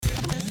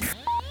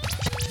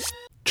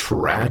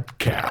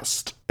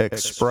TRADCAST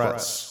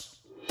Express.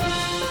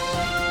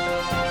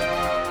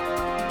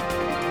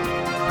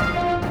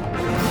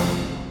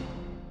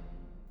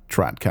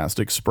 TRADCAST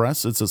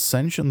Express, it's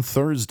Ascension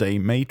Thursday,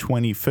 May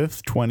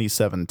 25th,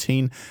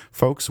 2017.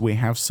 Folks, we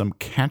have some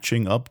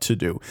catching up to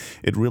do.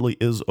 It really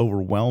is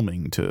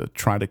overwhelming to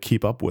try to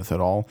keep up with it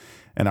all.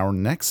 And our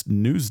next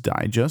news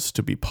digest,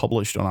 to be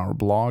published on our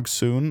blog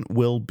soon,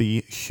 will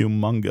be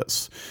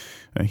humongous.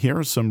 Here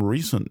are some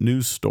recent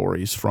news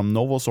stories from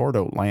Novus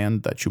Ordo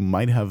land that you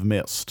might have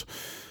missed.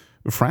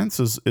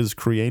 Francis is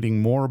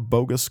creating more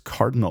bogus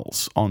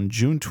cardinals. On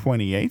June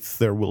 28th,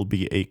 there will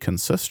be a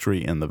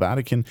consistory in the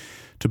Vatican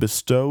to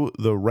bestow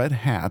the red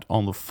hat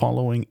on the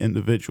following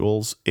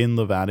individuals in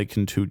the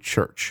Vatican II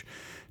Church.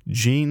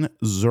 Jean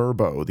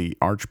Zerbo, the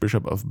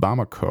Archbishop of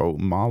Bamako,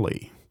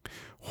 Mali.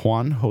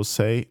 Juan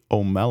Jose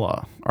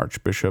Omella,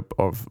 Archbishop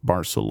of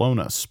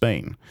Barcelona,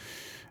 Spain.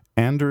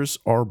 Anders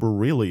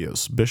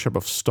Arborelius, Bishop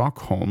of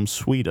Stockholm,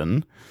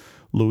 Sweden.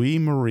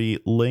 Louis-Marie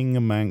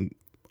Lingmang,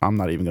 I'm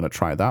not even going to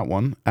try that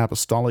one,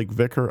 Apostolic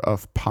Vicar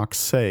of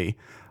Paksay,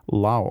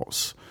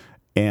 Laos.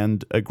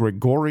 And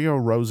Gregorio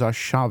Rosa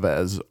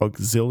Chavez,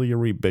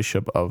 Auxiliary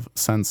Bishop of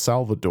San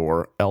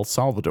Salvador, El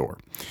Salvador.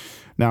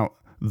 Now,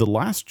 the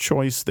last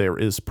choice there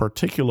is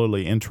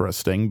particularly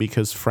interesting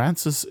because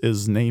Francis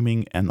is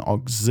naming an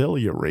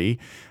auxiliary,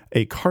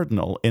 a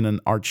cardinal, in an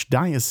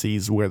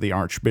archdiocese where the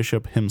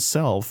archbishop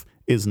himself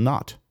is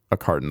not a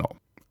cardinal.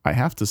 I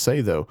have to say,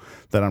 though,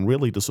 that I'm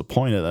really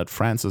disappointed that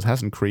Francis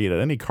hasn't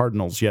created any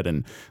cardinals yet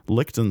in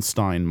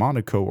Liechtenstein,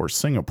 Monaco, or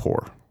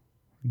Singapore.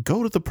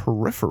 Go to the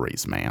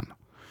peripheries, man.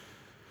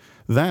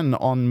 Then,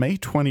 on May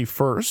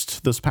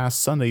 21st, this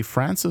past Sunday,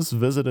 Francis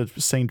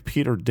visited St.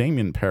 Peter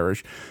Damian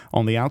Parish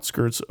on the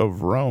outskirts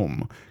of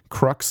Rome.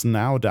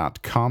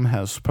 CruxNow.com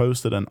has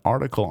posted an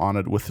article on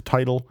it with the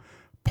title,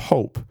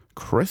 Pope,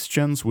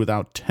 Christians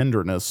without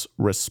tenderness,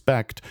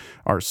 respect,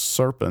 are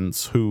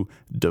serpents who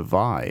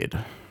divide.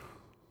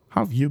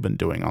 How have you been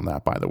doing on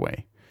that, by the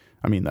way?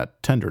 I mean,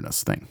 that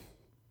tenderness thing.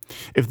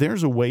 If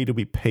there's a way to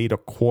be paid a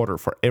quarter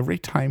for every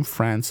time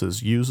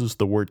Francis uses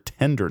the word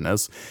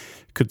tenderness,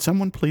 could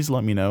someone please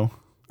let me know?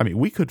 I mean,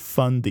 we could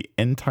fund the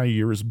entire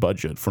year's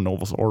budget for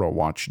Novus Ordo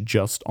Watch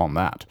just on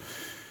that.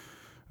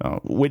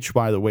 Which,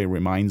 by the way,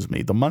 reminds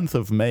me, the month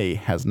of May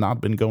has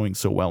not been going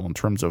so well in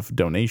terms of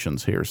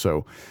donations here.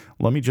 So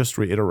let me just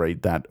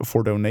reiterate that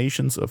for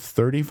donations of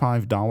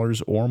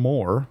 $35 or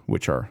more,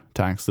 which are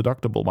tax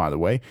deductible, by the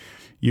way,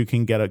 you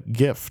can get a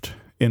gift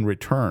in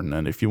return.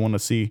 And if you want to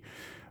see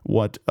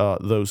what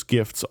those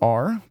gifts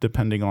are,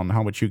 depending on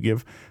how much you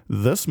give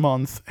this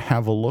month,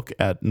 have a look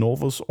at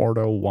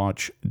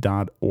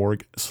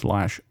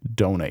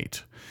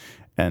novusordowatch.org/donate.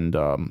 And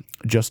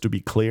just to be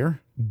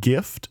clear,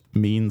 gift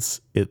means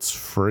it's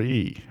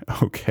free,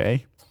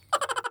 okay?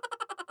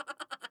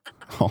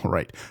 All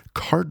right.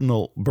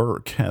 Cardinal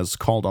Burke has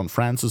called on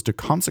Francis to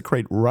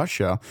consecrate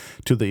Russia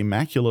to the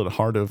Immaculate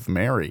Heart of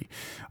Mary.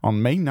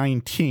 On May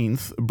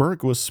 19th,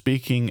 Burke was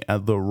speaking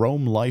at the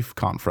Rome Life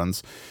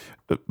Conference.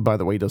 By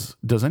the way,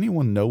 does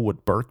anyone know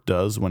what Burke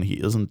does when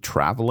he isn't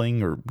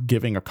traveling or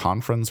giving a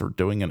conference or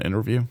doing an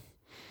interview?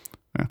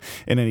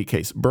 In any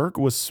case, Burke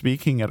was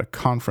speaking at a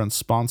conference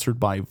sponsored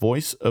by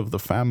Voice of the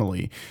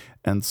Family,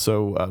 and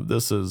so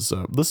this is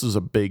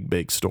a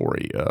big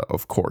story,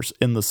 of course,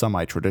 in the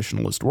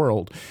semi-traditionalist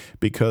world,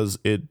 because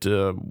it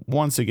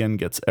once again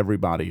gets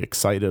everybody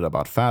excited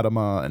about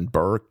Fatima and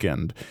Burke,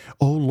 and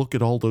oh, look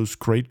at all those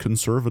great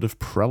conservative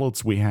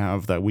prelates we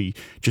have that we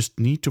just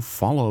need to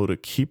follow to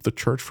keep the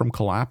church from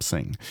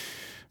collapsing,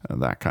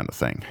 that kind of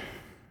thing.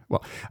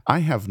 Well, I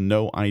have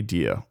no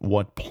idea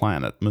what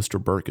planet Mr.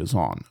 Burke is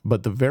on,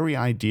 but the very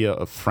idea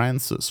of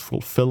Francis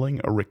fulfilling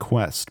a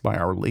request by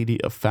Our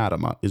Lady of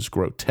Fatima is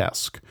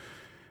grotesque.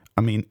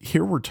 I mean,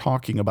 here we're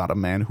talking about a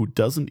man who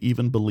doesn't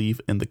even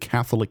believe in the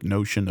Catholic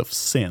notion of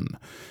sin.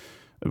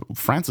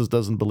 Francis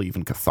doesn't believe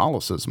in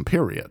Catholicism,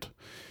 period.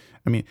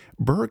 I mean,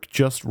 Burke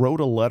just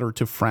wrote a letter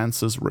to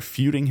Francis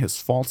refuting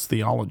his false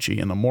theology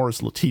in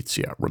Amoris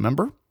Laetitia,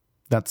 remember?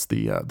 That's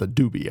the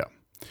dubia.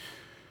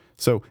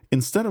 So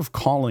instead of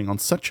calling on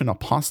such an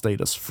apostate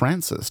as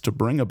Francis to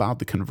bring about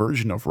the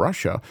conversion of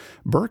Russia,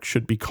 Burke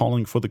should be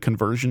calling for the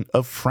conversion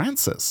of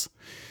Francis.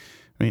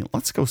 I mean,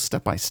 let's go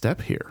step by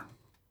step here.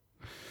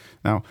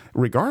 Now,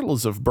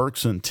 regardless of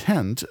Burke's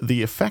intent,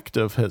 the effect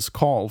of his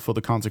call for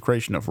the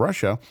consecration of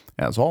Russia,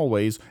 as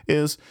always,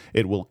 is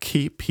it will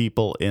keep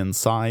people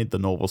inside the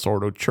Novus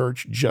Ordo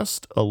Church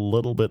just a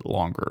little bit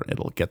longer.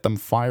 It'll get them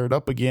fired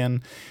up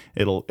again.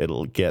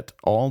 It'll get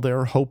all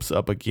their hopes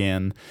up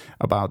again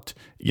about,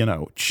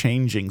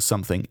 changing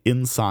something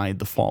inside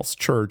the false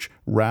church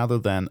rather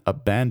than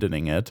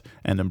abandoning it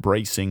and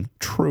embracing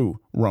true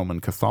Roman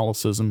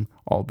Catholicism,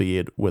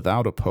 albeit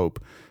without a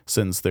pope,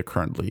 since there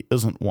currently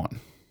isn't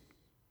one.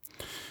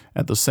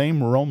 At the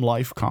same Rome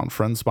Life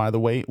Conference, by the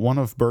way, one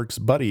of Burke's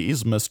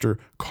buddies, Mr.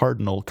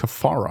 Cardinal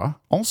Caffarra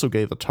also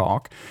gave a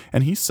talk,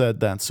 and he said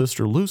that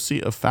Sister Lucy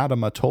of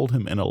Fatima told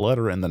him in a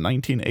letter in the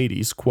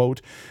 1980s,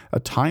 quote, "A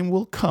time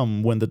will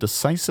come when the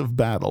decisive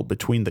battle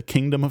between the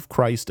kingdom of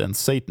Christ and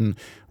Satan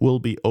will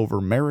be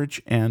over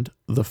marriage and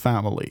the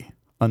family,"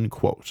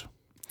 unquote.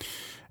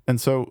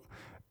 And so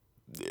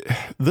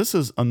this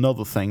is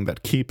another thing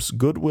that keeps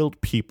good-willed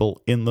people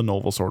in the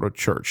Novus Ordo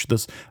Church,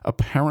 this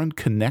apparent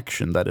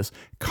connection that is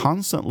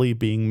constantly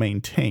being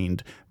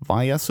maintained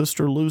via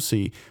Sister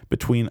Lucy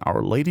between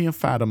Our Lady of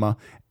Fatima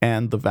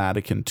and the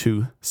Vatican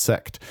II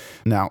sect.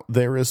 Now,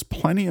 there is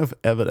plenty of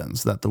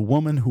evidence that the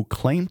woman who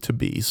claimed to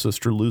be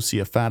Sister Lucy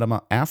of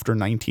Fatima after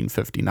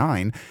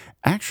 1959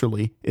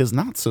 actually is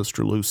not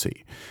Sister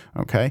Lucy,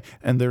 okay?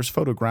 And there's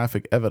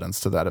photographic evidence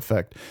to that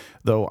effect,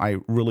 though I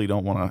really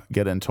don't want to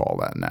get into all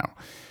that now.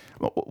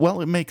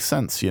 Well, it makes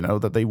sense,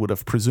 that they would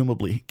have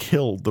presumably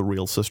killed the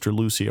real Sister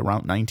Lucy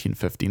around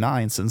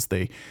 1959 since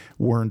they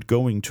weren't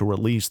going to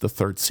release the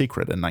Third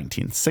Secret in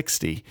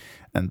 1960,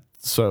 and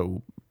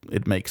so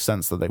it makes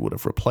sense that they would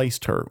have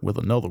replaced her with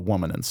another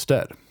woman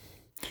instead.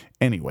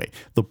 Anyway,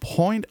 the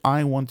point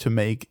I want to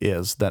make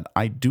is that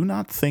I do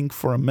not think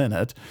for a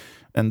minute,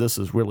 and this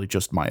is really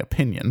just my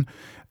opinion,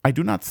 I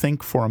do not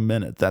think for a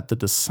minute that the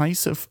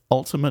decisive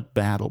ultimate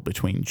battle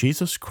between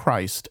Jesus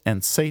Christ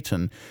and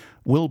Satan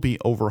will be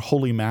over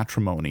holy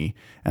matrimony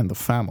and the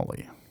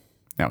family.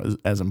 Now,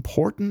 as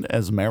important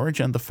as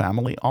marriage and the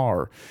family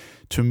are,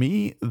 to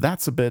me,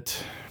 that's a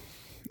bit,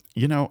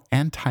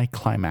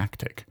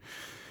 anticlimactic.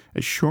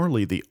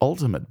 Surely the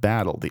ultimate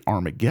battle, the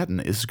Armageddon,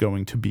 is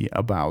going to be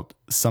about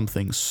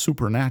something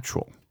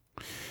supernatural.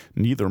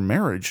 Neither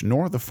marriage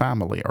nor the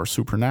family are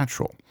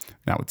supernatural.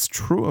 Now, it's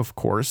true, of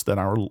course, that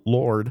our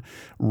Lord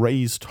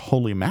raised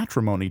holy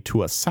matrimony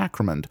to a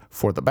sacrament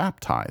for the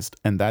baptized,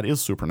 and that is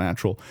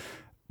supernatural.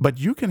 But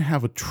you can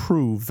have a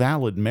true,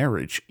 valid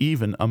marriage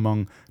even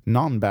among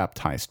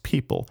non-baptized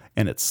people,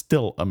 and it's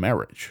still a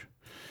marriage.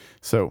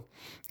 So,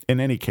 in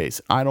any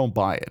case, I don't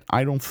buy it.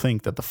 I don't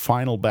think that the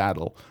final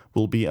battle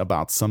will be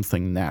about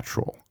something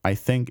natural. I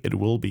think it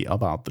will be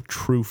about the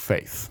true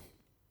faith.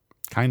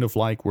 Kind of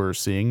like we're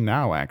seeing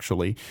now,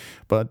 actually,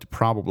 but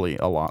probably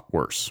a lot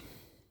worse.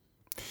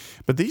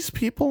 But these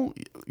people,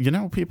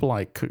 people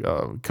like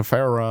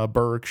Caffarra,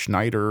 Burke,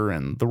 Schneider,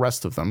 and the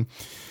rest of them,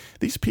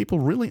 these people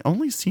really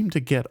only seem to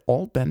get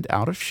all bent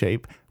out of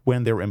shape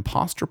when their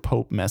imposter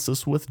pope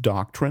messes with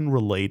doctrine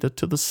related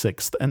to the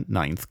 6th and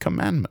 9th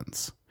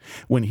commandments.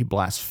 When he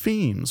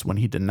blasphemes, when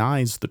he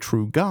denies the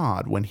true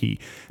God, when he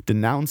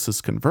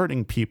denounces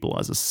converting people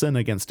as a sin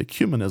against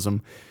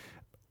ecumenism,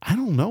 I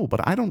don't know,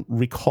 but I don't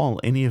recall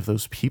any of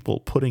those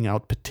people putting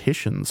out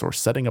petitions or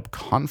setting up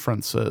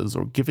conferences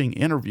or giving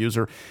interviews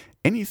or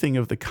anything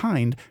of the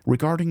kind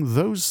regarding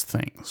those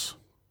things.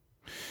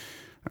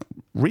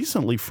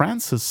 Recently,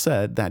 Francis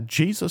said that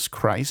Jesus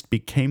Christ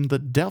became the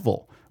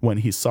devil when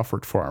he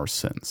suffered for our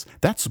sins.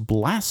 That's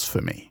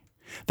blasphemy.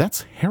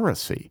 That's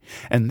heresy.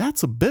 And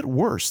that's a bit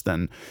worse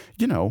than,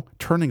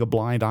 turning a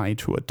blind eye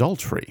to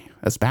adultery,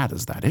 as bad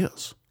as that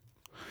is.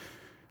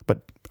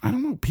 But I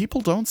don't know,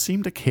 people don't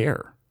seem to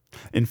care.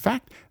 In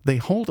fact, they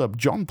hold up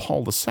John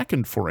Paul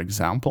II, for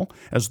example,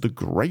 as the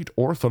great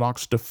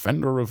Orthodox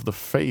defender of the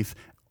faith,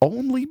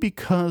 only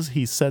because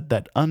he said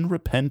that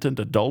unrepentant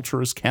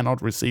adulterers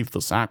cannot receive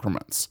the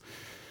sacraments.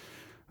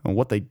 And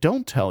what they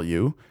don't tell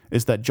you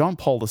is that John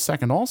Paul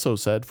II also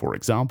said, for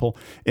example,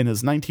 in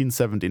his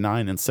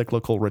 1979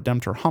 encyclical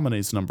Redemptor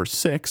Homines No.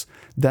 6,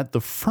 that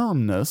the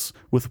firmness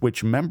with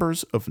which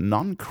members of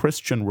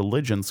non-Christian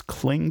religions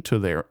cling to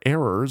their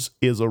errors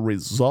is a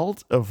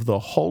result of the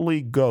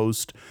Holy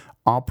Ghost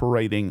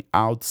operating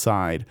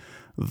outside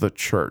the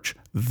church.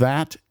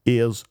 That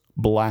is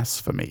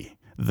blasphemy.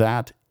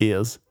 That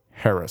is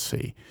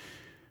heresy.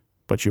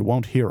 But you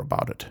won't hear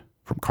about it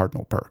from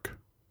Cardinal Burke.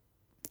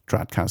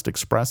 TRADCAST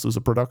Express is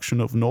a production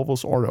of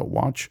Novus Ordo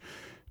Watch.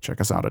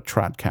 Check us out at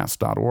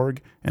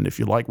tradcast.org, and if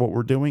you like what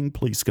we're doing,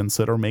 please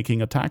consider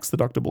making a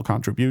tax-deductible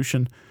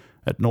contribution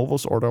at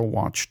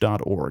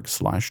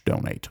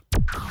novusordowatch.org/donate.